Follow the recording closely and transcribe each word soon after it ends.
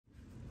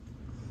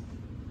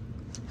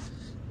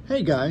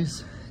Hey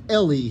guys,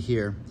 Ellie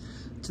here.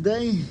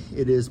 Today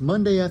it is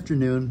Monday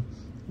afternoon.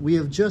 We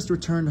have just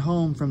returned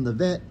home from the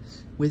vet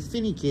with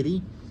Finny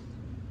Kitty.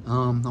 I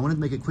wanted to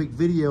make a quick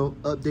video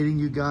updating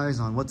you guys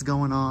on what's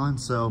going on.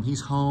 So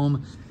he's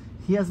home.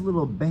 He has a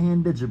little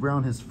bandage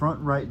around his front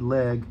right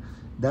leg.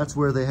 That's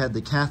where they had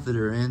the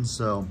catheter in,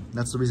 so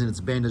that's the reason it's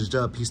bandaged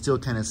up. He's still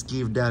kind of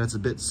skeeved out. It's a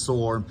bit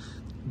sore.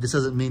 This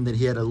doesn't mean that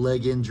he had a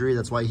leg injury.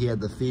 That's why he had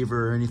the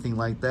fever or anything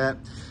like that.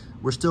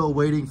 We're still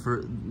waiting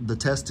for the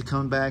test to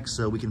come back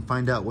so we can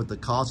find out what the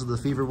cause of the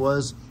fever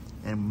was.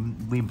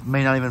 And we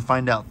may not even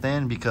find out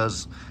then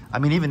because, I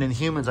mean, even in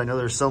humans, I know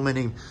there's so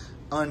many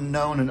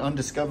unknown and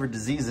undiscovered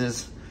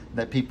diseases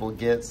that people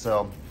get.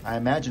 So I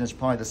imagine it's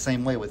probably the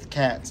same way with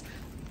cats.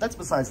 That's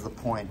besides the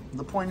point.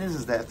 The point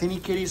is that Finny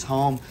Kitty's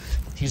home.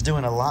 He's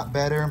doing a lot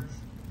better.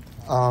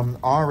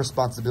 Our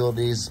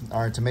responsibilities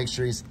are to make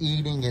sure he's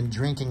eating and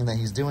drinking and that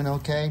he's doing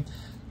okay.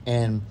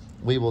 And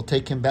we will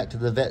take him back to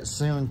the vet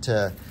soon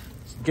to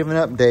give an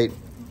update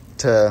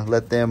to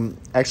let them,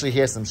 actually he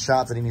has some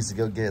shots that he needs to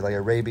go get, like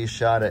a rabies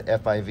shot, a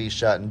FIV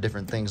shot, and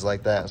different things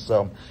like that.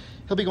 So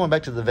he'll be going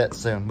back to the vet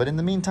soon. But in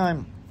the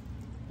meantime,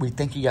 we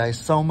thank you guys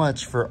so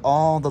much for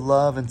all the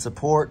love and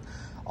support,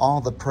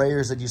 all the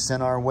prayers that you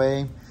sent our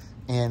way.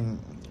 And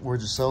we're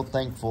just so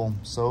thankful,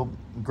 so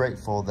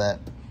grateful that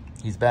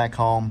he's back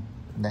home,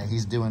 that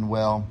he's doing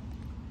well,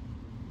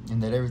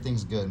 and that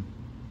everything's good.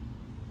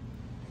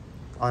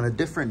 On a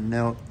different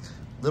note,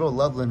 little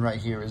Loveland right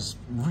here is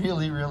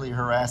really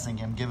harassing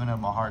him, giving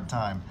him a hard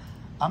time.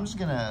 I'm just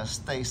gonna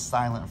stay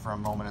silent for a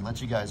moment and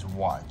let you guys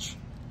watch.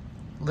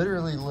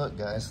 Literally, look,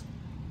 guys.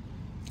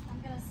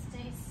 I'm gonna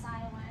stay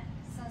silent.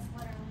 It says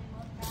literally,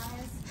 look,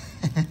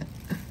 guys.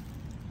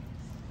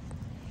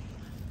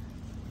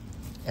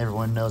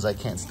 Everyone knows I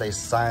can't stay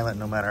silent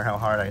no matter how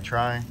hard I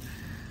try.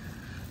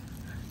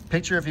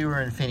 Picture if you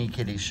were in Finny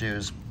Kitty's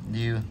shoes.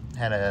 You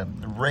had a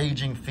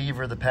raging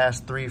fever the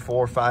past 3,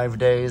 4, 5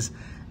 days,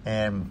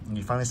 and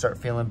you finally start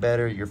feeling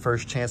better, your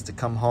first chance to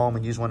come home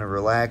and you just want to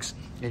relax,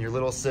 and your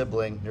little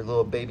sibling, your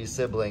little baby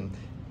sibling,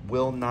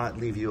 will not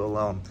leave you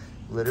alone.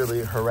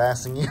 Literally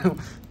harassing you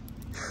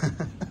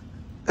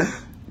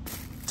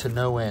to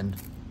no end.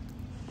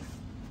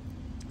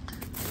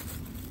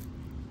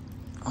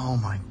 Oh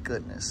my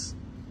goodness.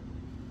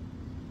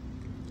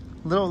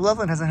 Little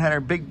Loveland hasn't had her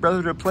big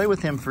brother to play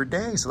with him for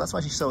days, so that's why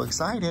she's so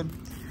excited.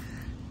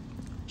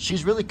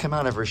 She's really come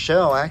out of her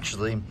shell,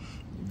 actually,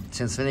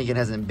 since Finnegan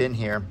hasn't been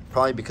here,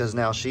 probably because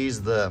now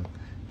she's the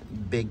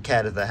big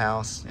cat of the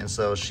house, and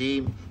so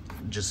she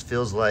just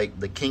feels like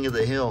the king of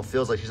the hill,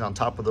 feels like she's on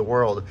top of the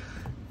world.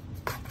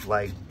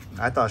 Like,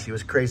 I thought she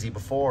was crazy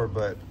before,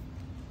 but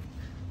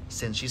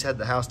since she's had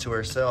the house to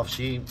herself,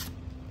 she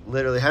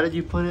literally, how did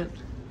you put it?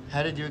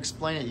 How did you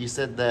explain it? You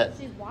said that...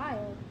 She's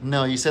wild.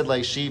 No, you said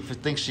like she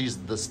thinks she's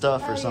the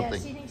stuff or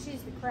something. Yeah, she thinks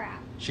she's the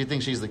crap. She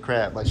thinks she's the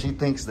crap. Like, she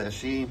thinks that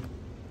she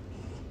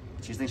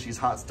thinks she's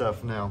hot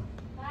stuff now.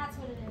 That's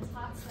what it is,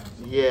 hot stuff.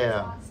 She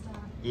Yeah. hot stuff.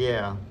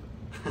 Yeah.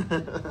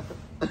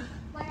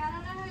 Like, I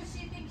don't know who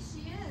she thinks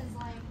she is.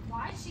 Like,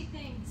 why she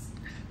thinks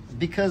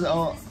Because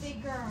she's this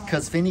big girl.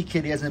 because Finny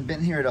Kitty hasn't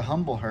been here to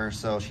humble her,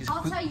 so she's.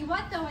 I'll tell you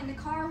what, though, in the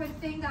car when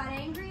Finn got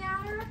angry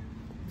at her,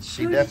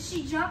 She who did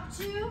she jump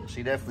to?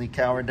 She definitely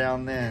cowered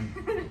down then.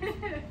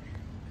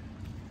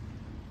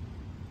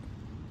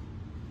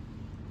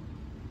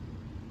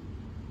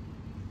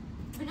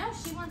 But no,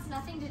 she wants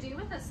nothing to do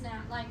with us now.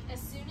 Like,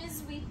 as soon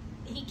as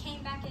he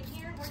came back in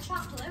here, we're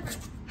chopped liver.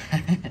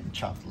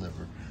 Chopped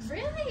liver.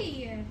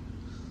 Really?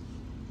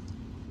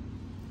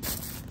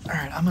 All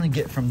right, I'm gonna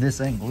get from this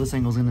angle. This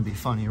angle's gonna be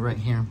funny right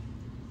here.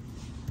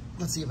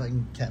 Let's see if I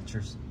can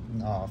capture.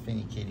 Oh,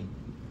 Finny Kitty.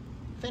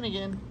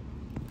 Finnegan.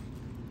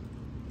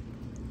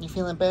 You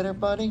feeling better,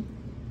 buddy?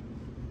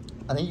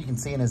 I think you can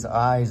see in his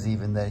eyes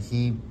even that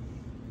he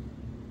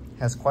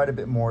has quite a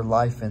bit more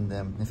life in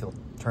them if he'll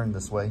turn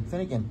this way.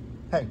 Finnegan,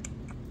 hey,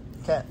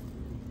 cat.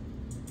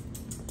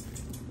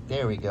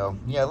 There we go.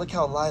 Yeah, look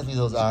how lively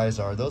those eyes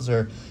are. Those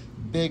are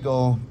big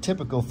old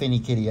typical Finny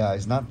Kitty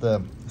eyes, not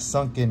the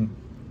sunken,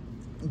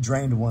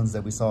 drained ones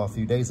that we saw a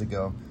few days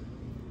ago.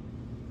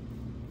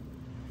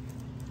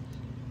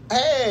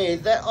 Hey,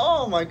 that,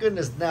 oh my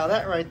goodness, now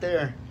that right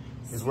there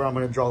is where I'm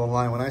gonna draw the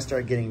line when I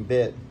start getting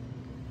bit.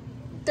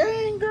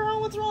 Dang,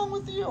 girl, what's wrong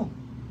with you?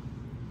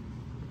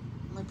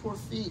 My poor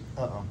feet.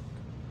 Uh-oh.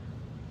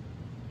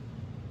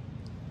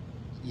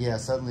 Yeah,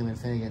 suddenly when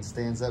Finnegan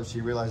stands up, she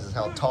realizes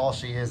how tall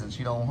she is and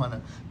she don't want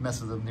to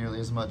mess with him nearly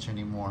as much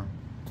anymore.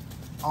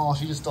 Oh,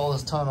 she just stole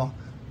his tunnel.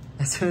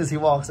 As soon as he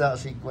walks out,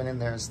 she went in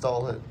there and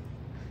stole it.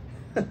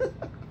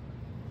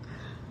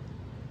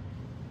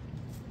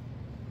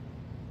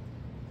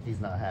 He's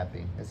not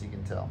happy, as you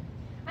can tell.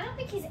 I don't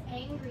think he's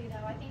angry,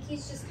 though. I think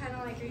he's just kind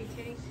of like, are you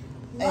kidding?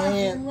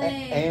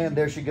 And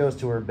there she goes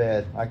to her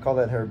bed. I call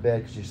that her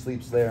bed because she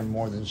sleeps there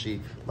more than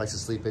she likes to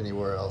sleep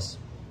anywhere else.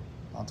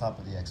 On top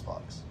of the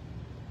Xbox.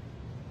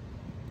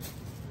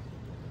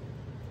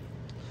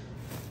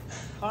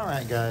 All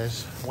right,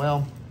 guys.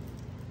 Well,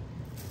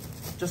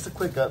 just a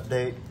quick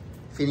update.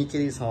 Finny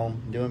Kitty's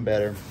home, doing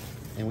better.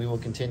 and we will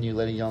continue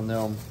letting y'all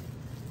know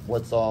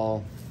what's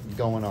all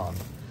going on.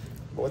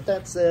 But with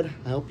that said,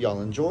 I hope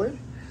y'all enjoyed.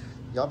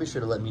 Y'all be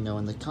sure to let me know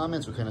in the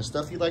comments what kind of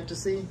stuff you'd like to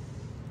see.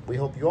 We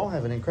hope you all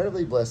have an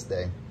incredibly blessed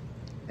day.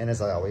 And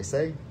as I always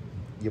say,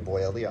 your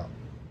boy Ellie out.